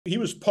He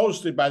was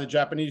posted by the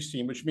Japanese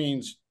team, which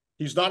means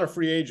he's not a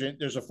free agent.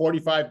 There's a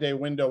 45-day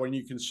window when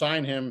you can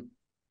sign him.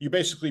 You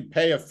basically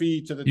pay a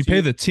fee to the team. You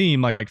pay the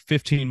team like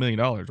 $15 million,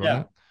 right?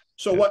 Yeah.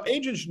 So what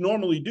agents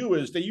normally do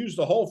is they use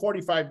the whole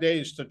 45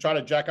 days to try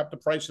to jack up the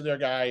price of their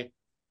guy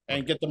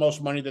and get the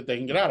most money that they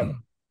can get out of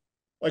him.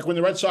 Like when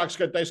the Red Sox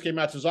got Daisuke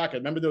Matsuzaka,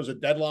 remember there was a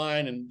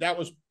deadline, and that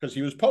was because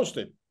he was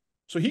posted.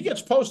 So he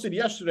gets posted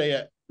yesterday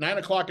at 9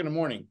 o'clock in the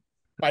morning.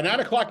 By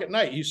 9 o'clock at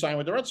night, he signed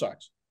with the Red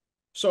Sox.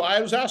 So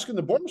I was asking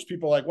the Bournemouth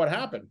people, like, what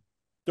happened?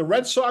 The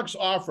Red Sox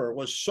offer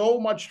was so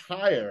much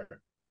higher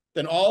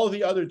than all of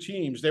the other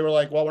teams. They were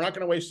like, well, we're not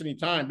going to waste any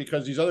time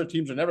because these other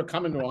teams are never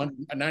coming to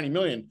 190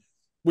 million.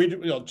 We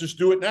just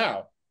do it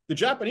now. The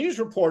Japanese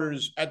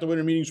reporters at the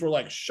winter meetings were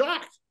like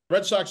shocked.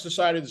 Red Sox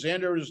decided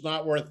Xander is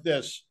not worth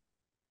this.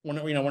 We're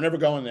never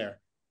going there.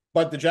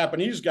 But the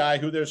Japanese guy,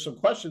 who there's some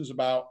questions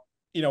about,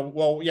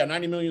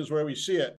 90 million is where we see it.